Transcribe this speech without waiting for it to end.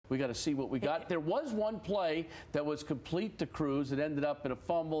We got to see what we got. There was one play that was complete to Cruz. It ended up in a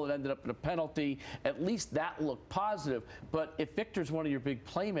fumble. It ended up in a penalty. At least that looked positive. But if Victor's one of your big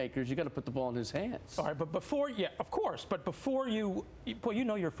playmakers, you got to put the ball in his hands. All right, but before, yeah, of course. But before you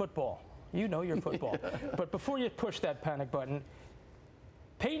know your football. You know your football. But before you push that panic button,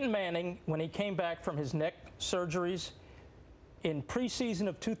 Peyton Manning, when he came back from his neck surgeries in preseason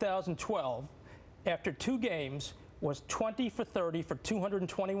of 2012, after 2 games, was 20 for 30 for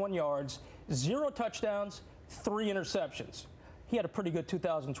 221 yards, 0 touchdowns, 3 interceptions. He had a pretty good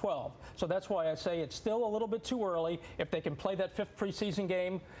 2012. So that's why I say it's still a little bit too early. If they can play that 5th preseason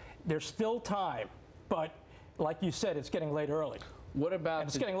game, there's still time. But like you said, it's getting late early. What about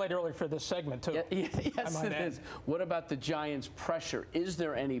it's getting late early for this segment, too. Yes, it is. What about the Giants' pressure? Is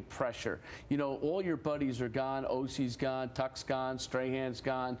there any pressure? You know, all your buddies are gone. OC's gone. Tuck's gone. Strahan's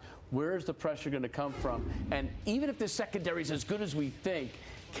gone. Where's the pressure going to come from? And even if the secondary is as good as we think,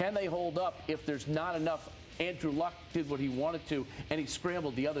 can they hold up if there's not enough? Andrew Luck did what he wanted to, and he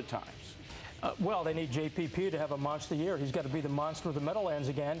scrambled the other times. Well, they need JPP to have a monster year. He's got to be the monster of the Meadowlands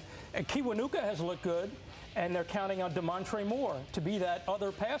again. And Kiwanuka has looked good. And they're counting on DeMontre Moore to be that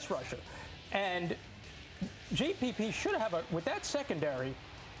other pass rusher. And JPP should have with that secondary,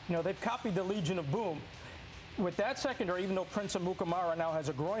 you know, they've copied the Legion of Boom. With that secondary, even though Prince Amukamara now has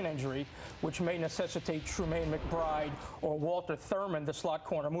a groin injury, which may necessitate Trumaine McBride or Walter Thurman, the slot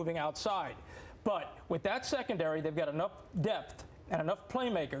corner, moving outside. But with that secondary, they've got enough depth and enough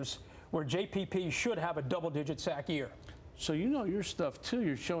playmakers where JPP should have a double-digit sack year. So you know your stuff, too.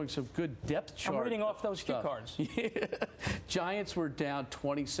 You're showing some good depth chart. I'm reading off those cue cards. Yeah. Giants were down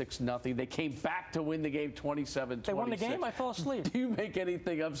 26-0. They came back to win the game 27-26. They won the game? I fell asleep. Do you make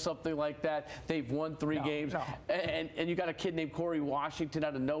anything of something like that? They've won 3 games. No. And you got a kid named Corey Washington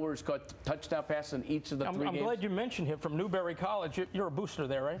out of nowhere who's got touchdown passes in each of the 3 games. I'm glad you mentioned him from Newberry College. You're a booster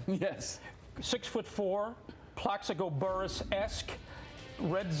there, right? Yes. 6'4", Plaxico Burress-esque,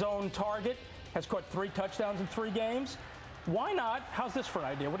 red zone target, has caught 3 touchdowns in 3 games. Why not? How's this for an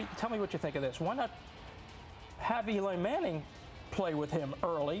idea? Tell me what you think of this. Why not have Eli Manning play with him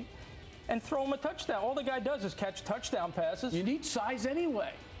early and throw him a touchdown? All the guy does is catch touchdown passes. You need size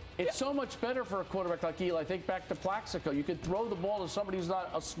anyway. It's so much better for a quarterback like Eli. Think back to Plaxico. You could throw the ball to somebody who's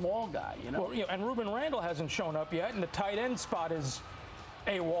not a small guy, you know? Well, and Ruben Randall hasn't shown up yet, and the tight end spot is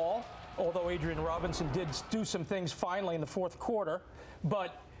AWOL, although Adrian Robinson did do some things finally in the 4th quarter.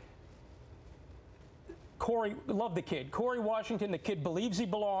 But Corey, love the kid. Corey Washington, the kid believes he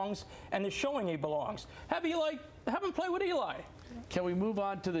belongs and is showing he belongs. Have him play with Eli. Can we move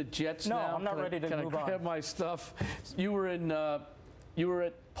on to the Jets now? No, I'm not ready to move on. Can I grab my stuff? You were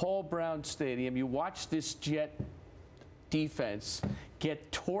at Paul Brown Stadium. You watched this Jet defense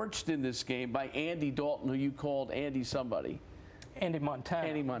get torched in this game by Andy Dalton, who you called Andy somebody. Andy Montana.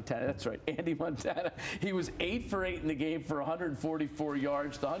 Andy Montana, that's right. Andy Montana. He was 8 for 8 in the game for 144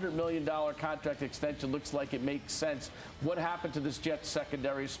 yards. The $100 million contract extension looks like it makes sense. What happened to this Jets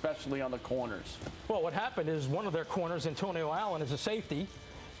secondary, especially on the corners? Well, what happened is one of their corners, Antonio Allen, is a safety,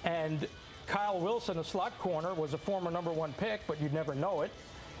 and Kyle Wilson, a slot corner, was a former #1 pick, but you'd never know it.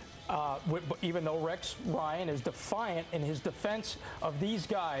 Even though Rex Ryan is defiant in his defense of these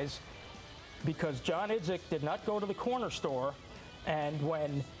guys, because John Idzik did not go to the corner store. And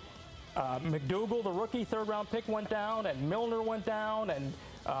when McDougal, the rookie 3rd-round pick, went down, and Milner went down, and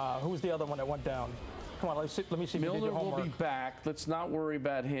who was the other one that went down? Come on, let me see. Milner will be back. Let's not worry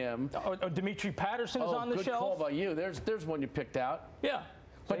about him. Dimitri Patterson is on the shelf. Good call by you. There's one you picked out. Yeah.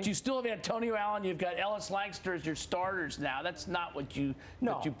 But you still have Antonio Allen. You've got Ellis Langster as your starters now. That's not what you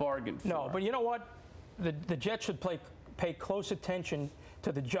bargained for. No, but you know what? The Jets should pay close attention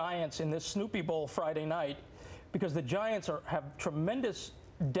to the Giants in this Snoopy Bowl Friday night, because the Giants have tremendous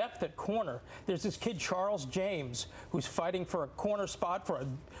depth at corner. There's this kid, Charles James, who's fighting for a corner spot, for a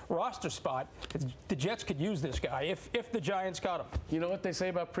roster spot. The Jets could use this guy if the Giants got him. You know what they say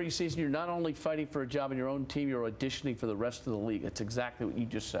about preseason? You're not only fighting for a job in your own team, you're auditioning for the rest of the league. That's exactly what you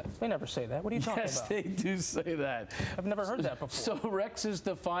just said. They never say that. What are you talking about? Yes, they do say that. I've never heard that before. So Rex is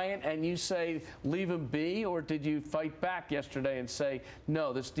defiant, and you say leave him be, or did you fight back yesterday and say,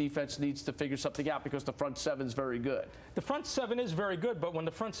 no, this defense needs to figure something out because the front seven's very good? The front seven is very good, but when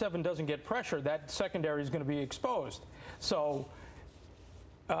the front seven doesn't get pressure, that secondary is going to be exposed. So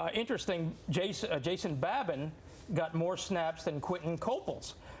interesting, Jason Babin got more snaps than Quentin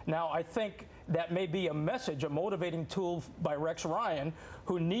Coples. Now, I think that may be a message, a motivating tool by Rex Ryan,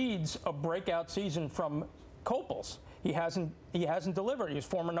 who needs a breakout season from Coples. He hasn't delivered. He was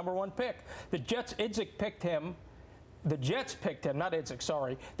former #1 pick. The Jets picked him, not Idzik,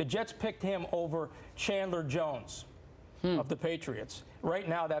 sorry. The Jets picked him over Chandler Jones. of the Patriots. Right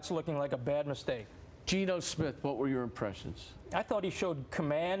now, that's looking like a bad mistake. Geno Smith, what were your impressions? I thought he showed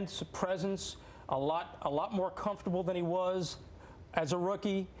command, presence, a lot more comfortable than he was as a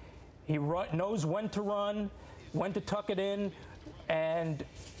rookie. He knows when to run, when to tuck it in, and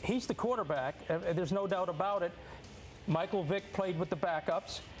he's the quarterback. There's no doubt about it. Michael Vick played with the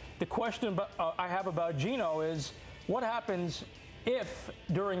backups. The question I have about Geno is, what happens if,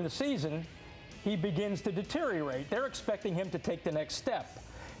 during the season, he begins to deteriorate? They're expecting him to take the next step.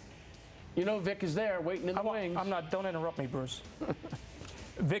 You know, Vic is there waiting in the wings. Don't interrupt me, Bruce.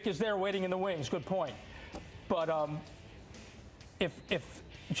 Vic is there waiting in the wings. Good point. But if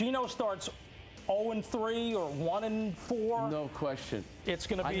Geno starts 0-3 or 1-4, no question, it's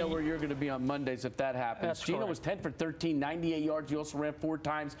going to be. I know where you're going to be on Mondays if that happens. Geno was 10 for 13, 98 yards. He also ran 4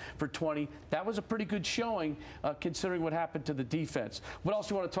 times for 20. That was a pretty good showing, considering what happened to the defense. What else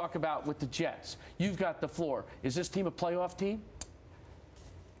do you want to talk about with the Jets? You've got the floor. Is this team a playoff team?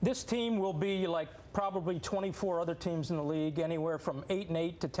 This team will be like probably 24 other teams in the league, anywhere from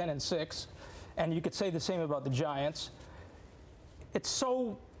 8-8 to 10-6, and you could say the same about the Giants. It's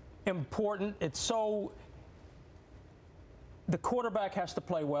so important. The quarterback has to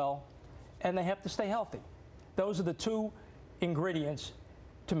play well, and they have to stay healthy. Those are the 2 ingredients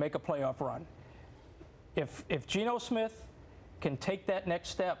to make a playoff run. If Geno Smith can take that next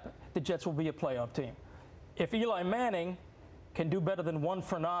step, the Jets will be a playoff team. If Eli Manning can do better than 1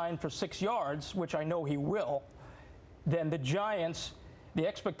 for 9 for 6 yards, which I know he will, then the Giants, the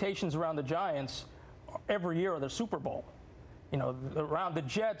expectations around the Giants every year are the Super Bowl. You know, around the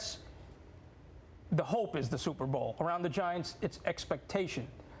Jets, the hope is the Super Bowl. Around the Giants, it's expectation.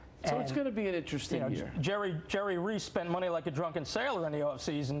 So it's going to be an interesting year. Jerry Reese spent money like a drunken sailor in the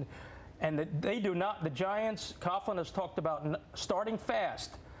offseason, and they do not. The Giants, Coughlin has talked about starting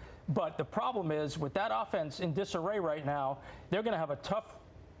fast. But the problem is, with that offense in disarray right now, they're going to have a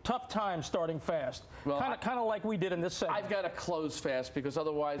tough time starting fast. Well, kind of like we did in this segment. I've got to close fast because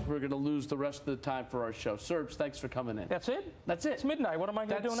otherwise we're going to lose the rest of the time for our show. Serbs, thanks for coming in. That's it? That's it. It's midnight. What am I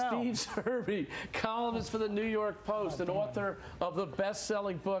going to do now? Steve Serby, columnist for the New York Post and author of the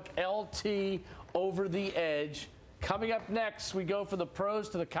best-selling book, LT Over the Edge. Coming up next, we go from the pros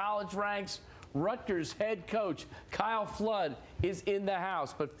to the college ranks. Rutgers head coach Kyle Flood is in the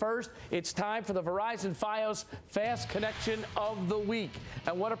house. But first, it's time for the Verizon Fios Fast Connection of the Week.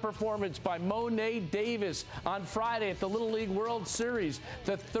 And what a performance by Monet Davis on Friday at the Little League World Series.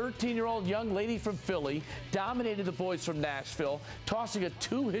 The 13-year-old young lady from Philly dominated the boys from Nashville, tossing a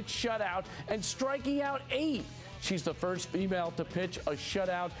 2-hit shutout and striking out 8. She's the first female to pitch a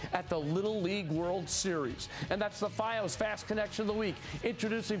shutout at the Little League World Series. And that's the Fios Fast Connection of the Week.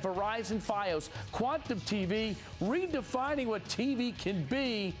 Introducing Verizon Fios Quantum TV, redefining what TV can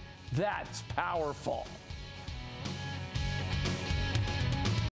be. That's powerful.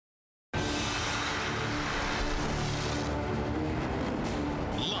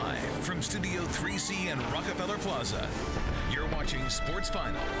 Live from Studio 3C in Rockefeller Plaza, you're watching Sports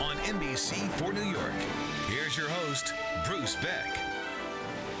Final on NBC for New York. Here's your host, Bruce Beck.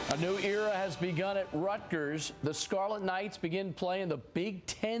 A new era has begun at Rutgers. The Scarlet Knights begin playing the Big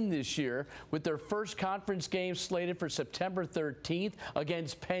Ten this year with their first conference game slated for September 13th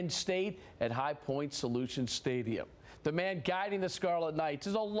against Penn State at High Point Solution Stadium. The man guiding the Scarlet Knights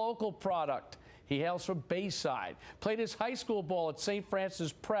is a local product. He hails from Bayside, played his high school ball at St.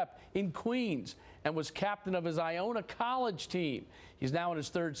 Francis Prep in Queens, and was captain of his Iona College team. He's now in his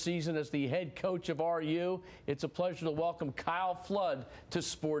 3rd season as the head coach of RU. It's a pleasure to welcome Kyle Flood to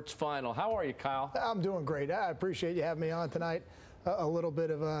Sports Final. How are you, Kyle? I'm doing great. I appreciate you having me on tonight. A little bit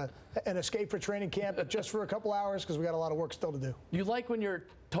of an escape for training camp, just for a couple hours because we got a lot of work still to do. You like when you're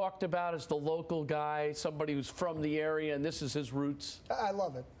talked about as the local guy, somebody who's from the area, and this is his roots? I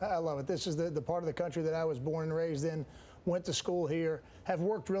love it. I love it. This is the part of the country that I was born and raised in, went to school here, have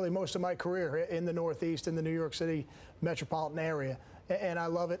worked really most of my career in the Northeast, in the New York City metropolitan area. And I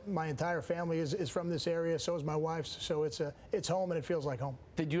love it. My entire family is from this area, so is my wife's. So it's home, and it feels like home.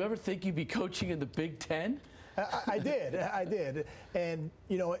 Did you ever think you'd be coaching in the Big Ten? I did. And,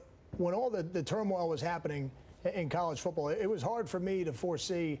 you know, when all the turmoil was happening in college football, it was hard for me to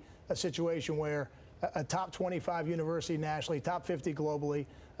foresee a situation where a top 25 university nationally, top 50 globally,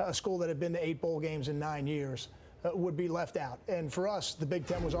 a school that had been to 8 bowl games in 9 years, would be left out. And for us, the Big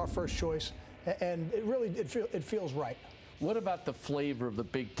Ten was our first choice, and it feels right. What about the flavor of the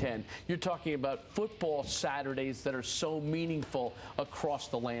Big Ten? You're talking about football Saturdays that are so meaningful across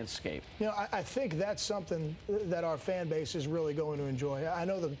the landscape. You know, I think that's something that our fan base is really going to enjoy. I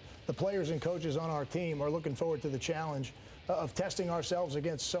know the players and coaches on our team are looking forward to the challenge of testing ourselves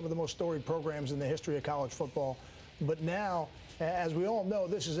against some of the most storied programs in the history of college football. But now, as we all know,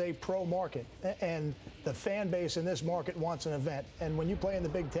 this is a pro market, and the fan base in this market wants an event. And when you play in the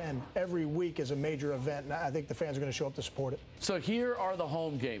Big Ten, every week is a major event, and I think the fans are going to show up to support it. So here are the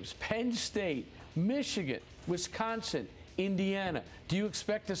home games: Penn State, Michigan, Wisconsin, Indiana. Do you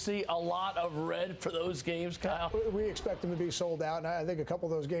expect to see a lot of red for those games, Kyle? We expect them to be sold out, and I think a couple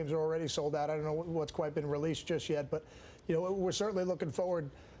of those games are already sold out. I don't know what's quite been released just yet, but we're certainly looking forward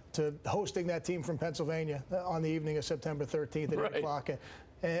to hosting that team from Pennsylvania on the evening of September 13th at 8 o'clock,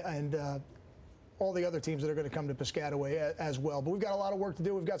 and all the other teams that are going to come to Piscataway as well. But we've got a lot of work to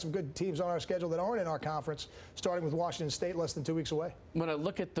do. We've got some good teams on our schedule that aren't in our conference, starting with Washington State less than 2 weeks away. When I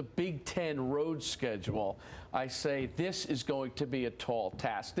look at the Big Ten road schedule, I say this is going to be a tall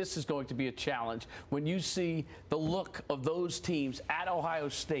task. This is going to be a challenge. When you see the look of those teams at Ohio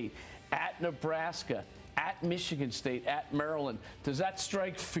State, at Nebraska, at Michigan State, at Maryland, does that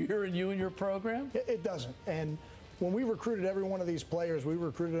strike fear in you and your program? It doesn't. And when we recruited every one of these players, we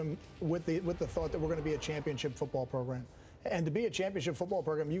recruited them with the thought that we're going to be a championship football program. And to be a championship football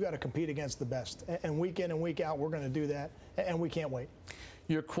program, you got to compete against the best. And week in and week out, we're going to do that, and we can't wait.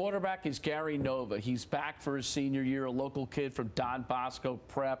 Your quarterback is Gary Nova. He's back for his senior year, a local kid from Don Bosco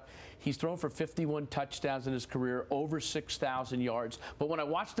Prep. He's thrown for 51 touchdowns in his career, over 6,000 yards. But when I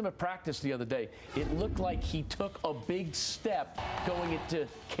watched him at practice the other day, it looked like he took a big step going into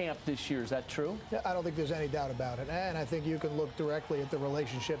camp this year. Is that true? Yeah, I don't think there's any doubt about it. And I think you can look directly at the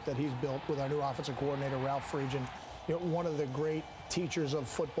relationship that he's built with our new offensive coordinator, Ralph Friedgen. One of the great teachers of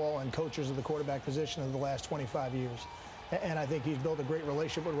football and coaches of the quarterback position of the last 25 years. And I think he's built a great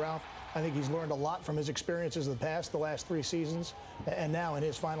relationship with Ralph. I think he's learned a lot from his experiences of the past, the last 3 seasons. And now in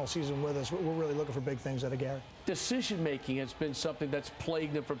his final season with us, we're really looking for big things out of Gary. Decision-making has been something that's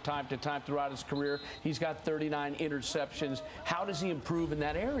plagued him from time to time throughout his career. He's got 39 interceptions. How does he improve in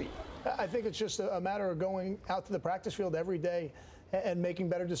that area? I think it's just a matter of going out to the practice field every day and making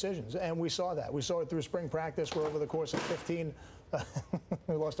better decisions. And we saw that. We saw it through spring practice, where over the course of 15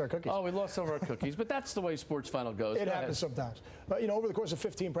 we lost our cookies. Oh, we lost some of our cookies, but that's the way Sports Final goes. It happens sometimes. But, over the course of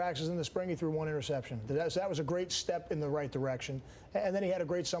 15 practices in the spring, he threw 1 interception. That was a great step in the right direction. And then he had a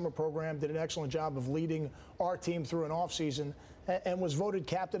great summer program, did an excellent job of leading our team through an offseason, and was voted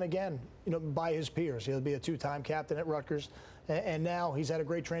captain again, by his peers. He'll be a 2-time captain at Rutgers. And now he's had a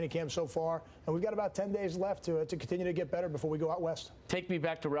great training camp so far, and we've got about 10 days left to continue to get better before we go out west. Take me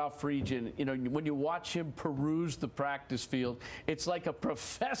back to Ralph Friedgen. When you watch him peruse the practice field, it's like a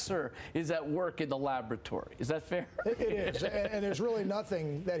professor is at work in the laboratory. Is that fair? It is, and there's really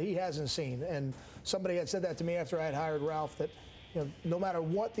nothing that he hasn't seen. And somebody had said that to me after I had hired Ralph, that no matter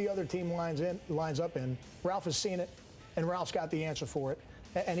what the other team lines up in, Ralph has seen it, and Ralph's got the answer for it.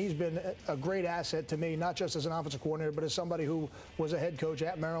 And he's been a great asset to me, not just as an offensive coordinator, but as somebody who was a head coach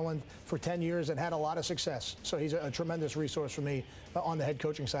at Maryland for 10 years and had a lot of success. So he's a tremendous resource for me on the head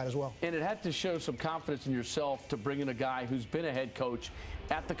coaching side as well. And it had to show some confidence in yourself to bring in a guy who's been a head coach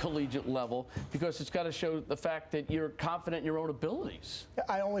at the collegiate level, because it's got to show the fact that you're confident in your own abilities.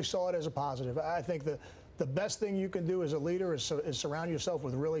 I only saw it as a positive. I think the best thing you can do as a leader is surround yourself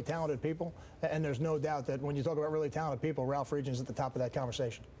with really talented people. And there's no doubt that when you talk about really talented people, Ralph Friedgen's at the top of that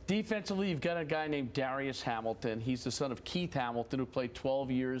conversation. Defensively, you've got a guy named Darius Hamilton. He's the son of Keith Hamilton, who played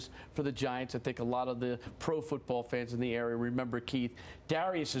 12 years for the Giants. I think a lot of the pro football fans in the area remember Keith.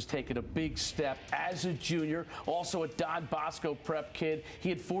 Darius has taken a big step as a junior, also a Don Bosco Prep kid. He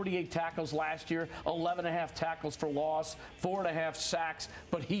had 48 tackles last year, 11.5 tackles for loss, 4.5 sacks,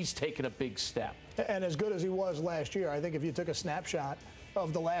 but he's taken a big step. And as good as he was last year, I think if you took a snapshot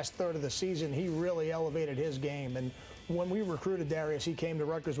of the last third of the season, he really elevated his game. And when we recruited Darius, he came to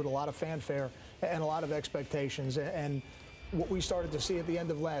Rutgers with a lot of fanfare and a lot of expectations. And what we started to see at the end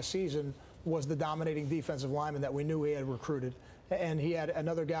of last season was the dominating defensive lineman that we knew he had recruited. And he had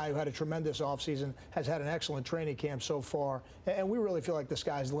another guy who had a tremendous offseason, has had an excellent training camp so far. And we really feel like the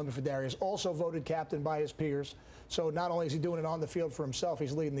sky's the limit for Darius. Also voted captain by his peers. So not only is he doing it on the field for himself,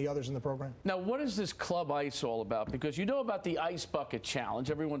 he's leading the others in the program. Now, what is this Club Ice all about? Because you know about the Ice Bucket Challenge.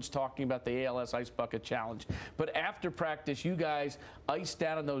 Everyone's talking about the ALS Ice Bucket Challenge. But after practice, you guys iced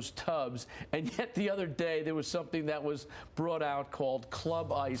down in those tubs. And yet the other day, there was something that was brought out called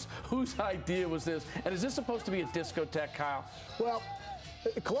Club Ice. Whose idea was this? And is this supposed to be a discotheque, Kyle? Well,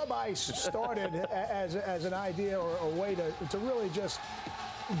 Club Ice started as an idea or a way to really just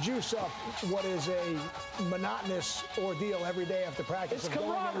juice up what is a monotonous ordeal every day after practice. It's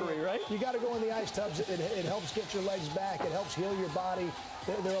camaraderie, right? You got to go in the ice tubs. It helps get your legs back. It helps heal your body.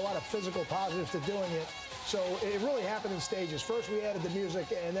 There are a lot of physical positives to doing it. So it really happened in stages. First, we added the music,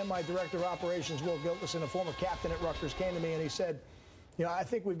 and then my director of operations, Will Gilkison, a former captain at Rutgers, came to me and he said, you know, I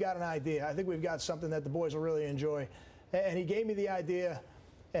think we've got an idea. I think we've got something that the boys will really enjoy. And he gave me the idea,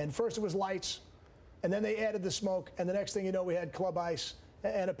 and first it was lights, and then they added the smoke, and the next thing you know, we had club ice,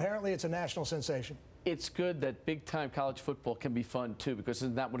 and apparently it's a national sensation. It's good that big-time college football can be fun, too, because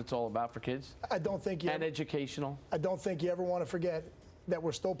isn't that what it's all about for kids? I don't think and educational. I don't think you ever want to forget that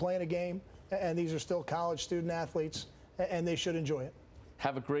we're still playing a game, and these are still college student athletes, and they should enjoy it.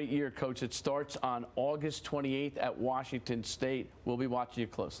 Have a great year, Coach. It starts on August 28th at Washington State. We'll be watching you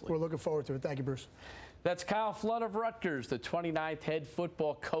closely. We're looking forward to it. Thank you, Bruce. That's Kyle Flood of Rutgers, the 29th head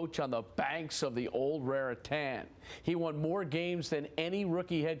football coach on the banks of the old Raritan. He won more games than any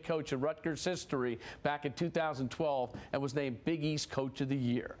rookie head coach in Rutgers history back in 2012 and was named Big East Coach of the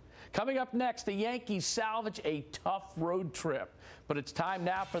Year. Coming up next, the Yankees salvage a tough road trip. But it's time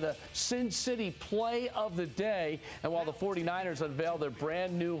now for the Sin City play of the day. And while the 49ers unveil their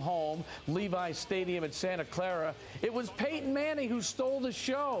brand new home, Levi's Stadium in Santa Clara, it was Peyton Manning who stole the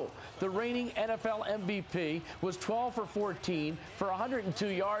show. The reigning NFL MVP was 12 for 14 for 102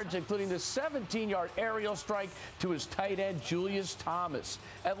 yards, including the 17-yard aerial strike to his tight end, Julius Thomas.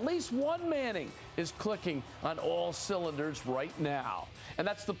 At least one Manning is clicking on all cylinders right now. And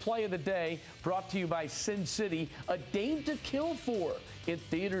that's the play of the day, brought to you by Sin City, A Dame to Kill For, in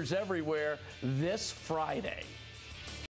theaters everywhere this Friday.